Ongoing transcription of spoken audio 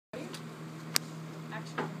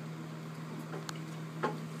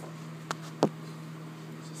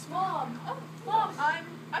Mom. Oh, Mom,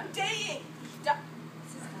 I'm dying.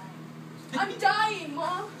 I'm dying,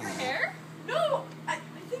 Mom. Your hair? No, I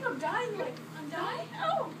think I'm dying. Like I'm dying?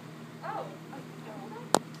 Oh. Oh.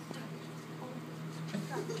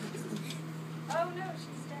 Oh no,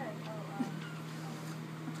 she's dead.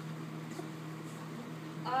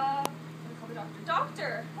 Let me call the doctor.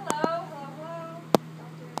 Doctor! Hello?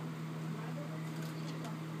 Doctor.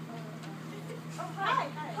 Oh, hi.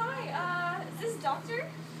 Hi, is this doctor?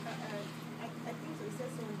 I think so. He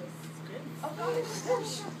says so in the script. Oh,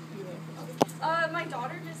 gosh. My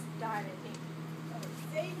daughter just died, I think.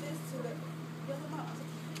 Say this to the other mom.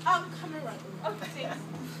 I'm coming right over. Oh, thanks.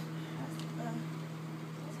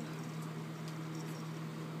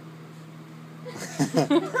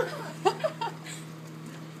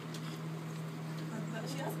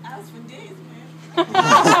 She has asked for days, man.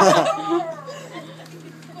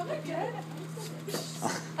 Am I dead?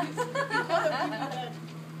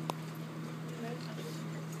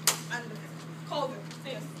 And call them.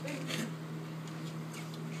 Yes.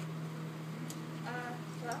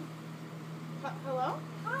 Hello? Hello?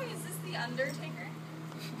 Hi, is this the Undertaker?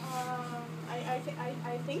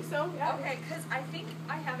 I think so. Yeah. Okay, because I think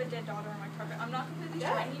I have a dead daughter on my carpet. I'm not completely sure.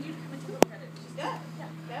 Yeah. I need you to come and take a look at it. Just Yeah. Yeah.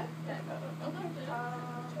 Yeah. Yeah. Okay.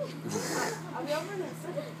 I'll be over in a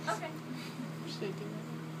second. Okay. Is this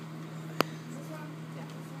one? Yeah.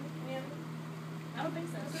 Any other? I don't think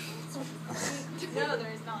so. No,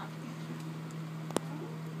 there is not.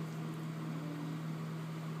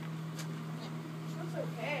 That's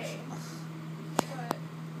okay. But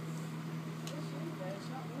it's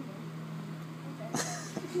not moving. Okay.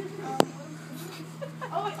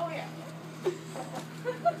 Oh yeah.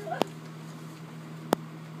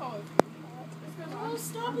 Oh,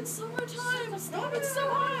 stop! It's summertime. Stop! It's so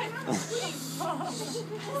hot.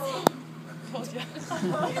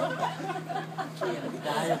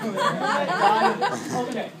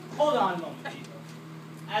 Okay, hold on a moment, people.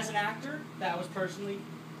 As an actor, that was personally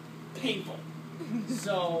painful.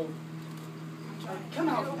 So, come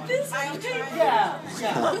out from under. I am trying. Yeah,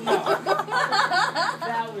 no.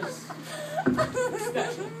 That was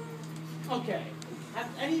special. Okay, have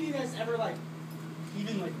any of you guys ever,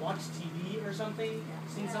 even watched TV or something?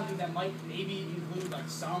 Seen something that might maybe include,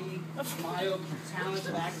 some mild talent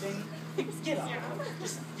of acting? Get up.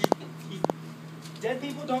 Dead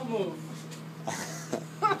people don't move.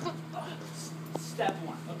 Step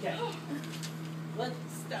one, okay.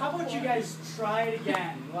 How about you guys try it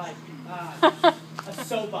again, a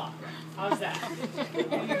soap opera? How's that?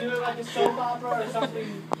 Can you do it like a soap opera or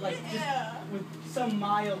something just with some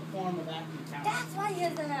mild form of acting talent? That's why he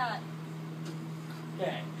has a hat.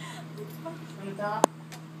 Okay. From the top.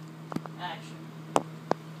 Action.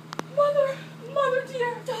 Mother,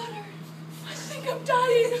 dear daughter, I think I'm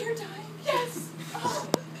dying. You're dying? Yes. Oh,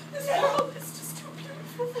 this world is just too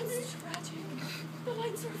beautiful for me. It's tragic. The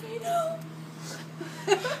lights are fading. No.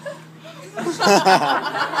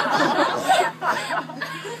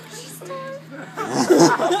 She's dead.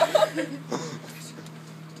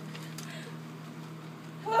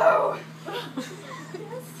 Hello.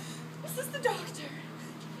 Yes. Is this the doctor?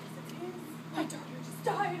 Yes, it is. My daughter just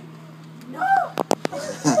died. No.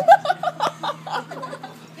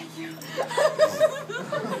 Thank you.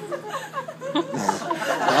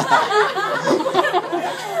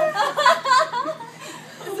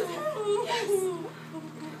 Yes.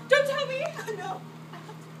 Don't tell me. No.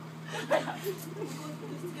 I have to go through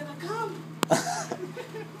this together. Come.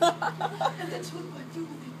 And then she'll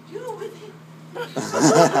do with it.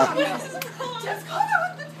 Just call her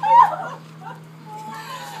with the tail.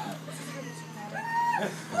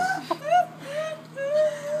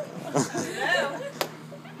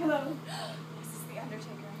 Hello. This is the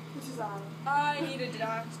Undertaker. Which is on. I need a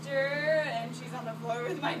doctor, and she's on the floor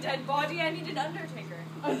with my dead body. I need an Undertaker.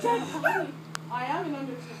 A dead body. I am an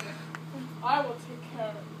undertaker. I will take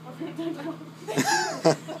care of your dead body.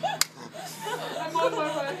 I'm on my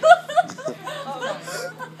way.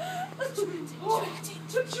 Oh,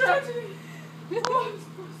 the tragedy. Oh, it's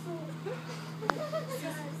poor soul.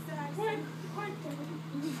 Quite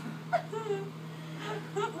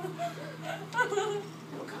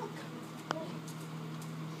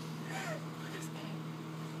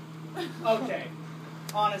Okay.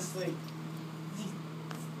 Honestly.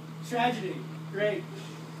 Tragedy. Great.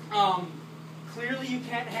 Clearly you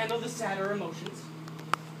can't handle the sadder emotions.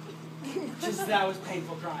 Just that was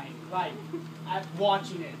painful crying.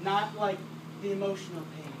 Watching it. Not the emotional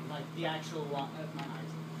pain. The actual my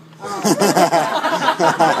eyes.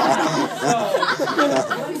 So,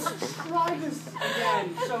 let's try this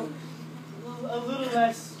again. So, a little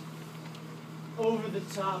less over the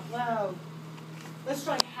top. Wow. let's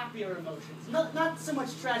try happier emotions. Not so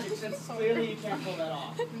much tragic, since clearly you can't pull that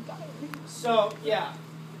off. So yeah,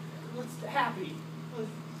 let's happy.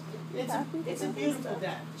 It's a beautiful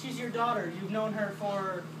death. She's your daughter. You've known her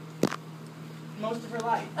for most of her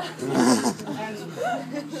life, and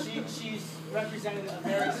she's represented a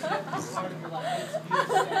very significant part of your life. It's a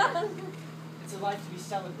beautiful death. It's a life to be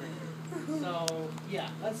celebrated. So yeah,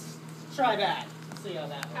 let's try that. See how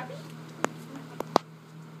that works.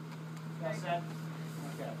 All set?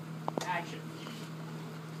 Okay. Action.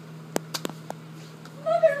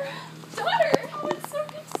 Mother! Daughter! Oh, it's so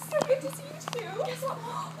good to see you too. Guess what?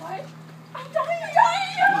 What? I'm dying! You're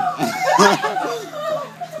dying!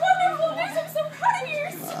 It's wonderful news! I'm so proud of you!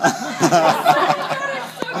 You're so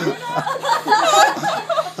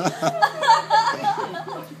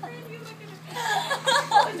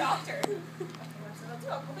Call the doctor.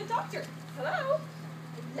 Call the doctor. Hello?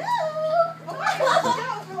 Hello? Oh my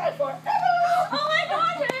gosh, we're like forever! Oh my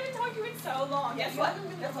gosh, I haven't talked to you in so long. Guess what?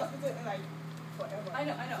 Guess what? Like, forever. I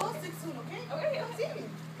know. Call Okay. 6 soon, okay? Okay.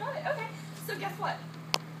 Got it. Okay. So guess what?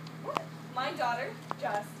 What? My daughter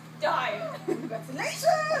just died. Congratulations!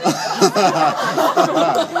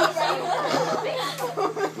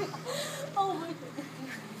 Oh my goodness.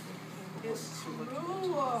 It's true.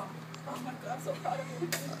 Oh my God, I'm so proud of you.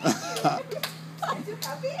 Are you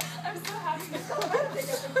happy? I'm so happy.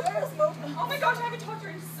 Oh Oh my gosh, I haven't talked to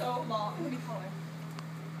her in so long. Let me call her.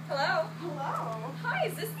 Hello? Hello. Hi,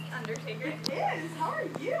 is this the Undertaker? It is. How are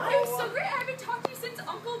you? I'm so great. I haven't talked to you since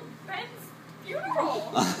Uncle Ben's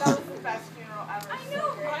funeral. That was the best funeral ever. I know,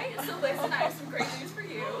 right? So listen, I have some great news for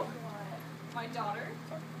you. My daughter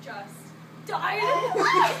just died.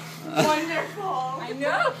 Wonderful. I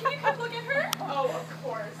know. Can you come look at her? Oh, of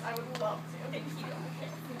course. I would love to. Thank you. Okay.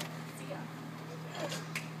 See ya.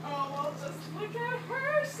 Oh, well, just look at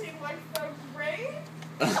her. She looks so great.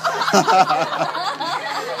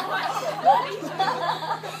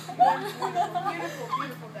 Beautiful,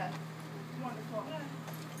 beautiful death. Wonderful.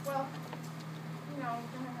 Well, you know, I'm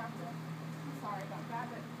gonna have to. I'm sorry about that,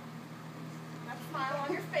 but that smile on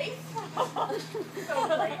your face. So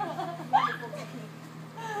great. Wonderful technique.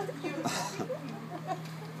 Beautiful.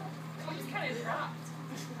 I'm just kind of dropped.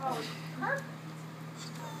 Oh, perfect.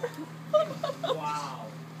 Wow.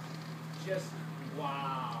 Just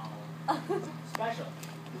wow. Special.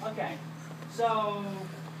 Okay. So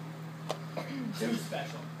too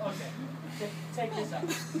special. Okay. Take this up.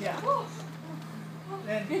 Yeah.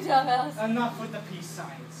 Then Good job, Alice. enough with the peace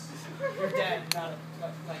signs. You're dead. Not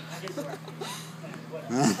like I guess we're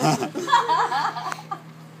whatever.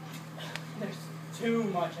 There's too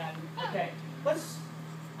much happening. Okay.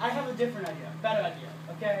 I have a different idea. Better idea.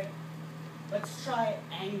 Okay. Let's try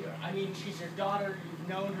anger. I mean, she's your daughter. You've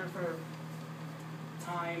known her for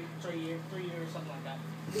time, 3 years, something like that.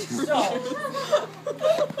 So,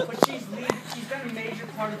 but she's been a major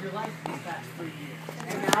part of your life these past 3 years,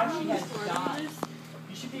 and now she has died.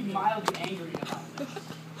 You should be mildly angry about this.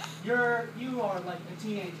 You are like a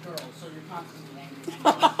teenage girl, so you're constantly angry.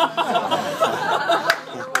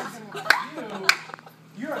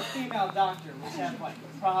 You're a female doctor, which have like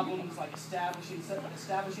problems like establishing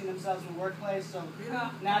themselves in the workplace, so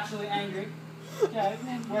naturally angry. Okay,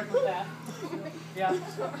 work with that. Yeah.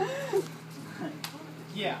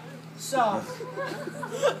 Yeah. So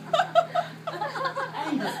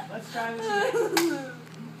anger. Let's try this again.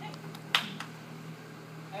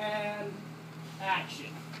 And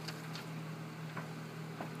action.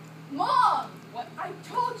 Mom! What? I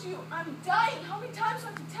told you I'm dying. How many times do I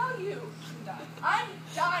have to tell you? I'm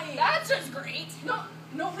dying. That's just great. No,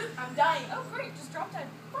 really, I'm dying. Oh, great. Just drop dead.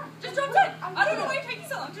 Just drop dead. I'm I don't know dead. why you're taking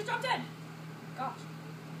so long. Just drop dead. Gosh.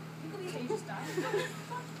 You believe that you just died?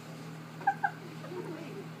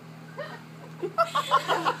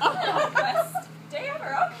 Best day ever.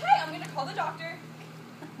 Okay, I'm going to call the doctor.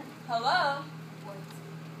 Hello?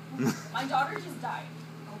 My daughter just died.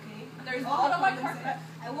 Okay? There's blood on my carpet.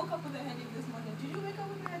 I woke up with a headache this morning. Did you wake up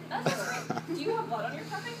with a headache? That's great. Do you have blood on your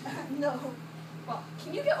carpet? No. Well,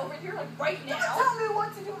 can you get over here like right Don't now? tell me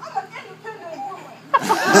what to do. I'm an independent woman.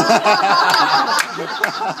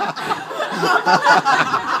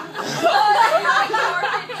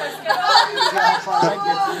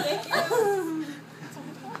 Thank you.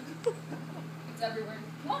 It's everywhere.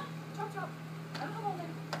 Come on, chop. I don't know all day.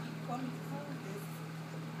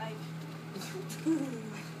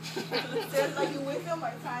 It's like you wake up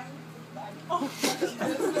my time. I'm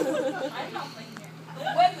not playing here.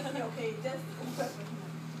 Wait with me, okay? Just wait with me.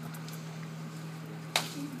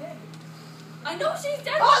 She's dead. I know she's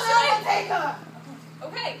dead. Oh, What's no, her name? take her.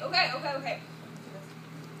 Okay.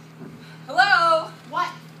 Hello? What?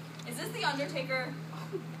 Is this the Undertaker?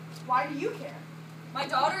 Why do you care? My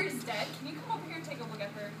daughter is dead. Can you come over here and take a look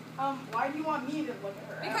at her? Why do you want me to look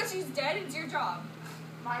at her? Because she's dead. It's your job.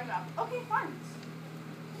 My job. Okay, fine.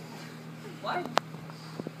 What?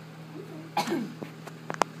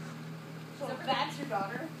 So that's your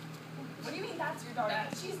daughter? What do you mean that's your daughter?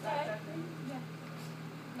 She's dead. That thing? Yeah.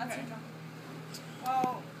 That's Okay. your job.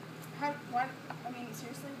 Well, what? I mean,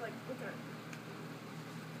 seriously, like, look at her.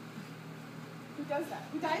 Who does that?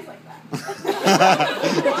 Who dies like that?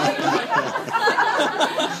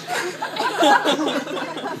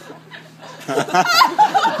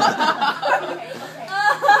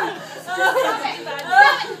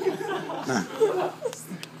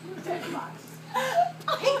 Dead bodies.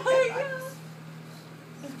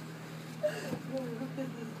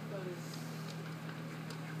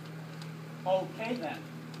 Okay then.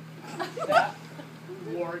 That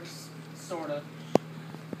works, sort of.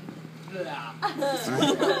 Blah.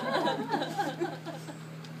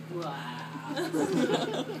 Blah.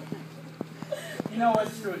 You know what?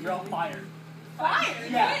 Screw it. You're all fired.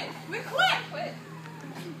 Fired? Yeah. We quit. Quit.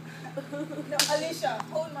 No, Alicia,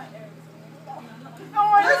 hold my ears. Oh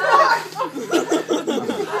my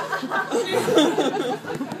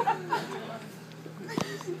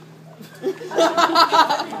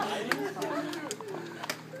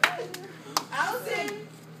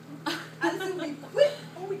Allison, we quit.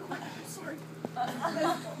 Oh, we quit. Sorry.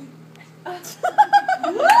 Let's go.